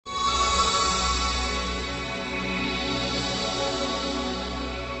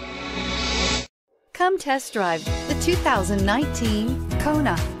Come test drive the 2019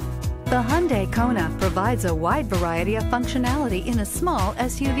 Kona. The Hyundai Kona provides a wide variety of functionality in a small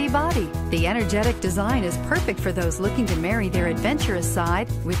SUV body. The energetic design is perfect for those looking to marry their adventurous side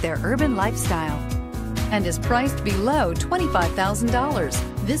with their urban lifestyle and is priced below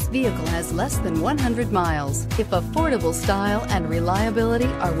 $25,000. This vehicle has less than 100 miles. If affordable style and reliability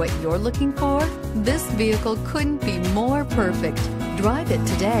are what you're looking for, this vehicle couldn't be more perfect. Drive it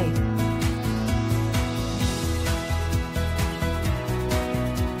today.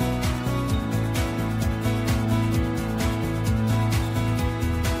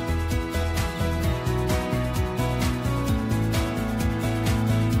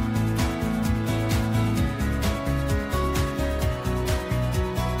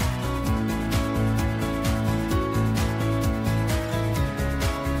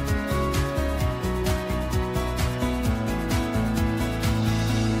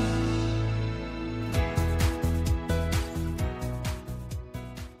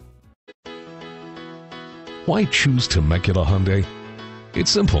 Why choose Temecula Hyundai?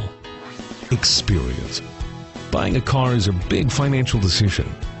 It's simple. Experience. Buying a car is a big financial decision,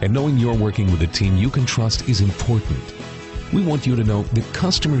 and knowing you're working with a team you can trust is important. We want you to know that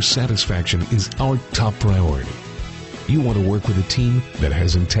customer satisfaction is our top priority. You want to work with a team that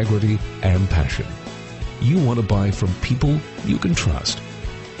has integrity and passion. You want to buy from people you can trust.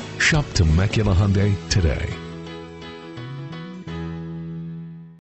 Shop Temecula Hyundai today.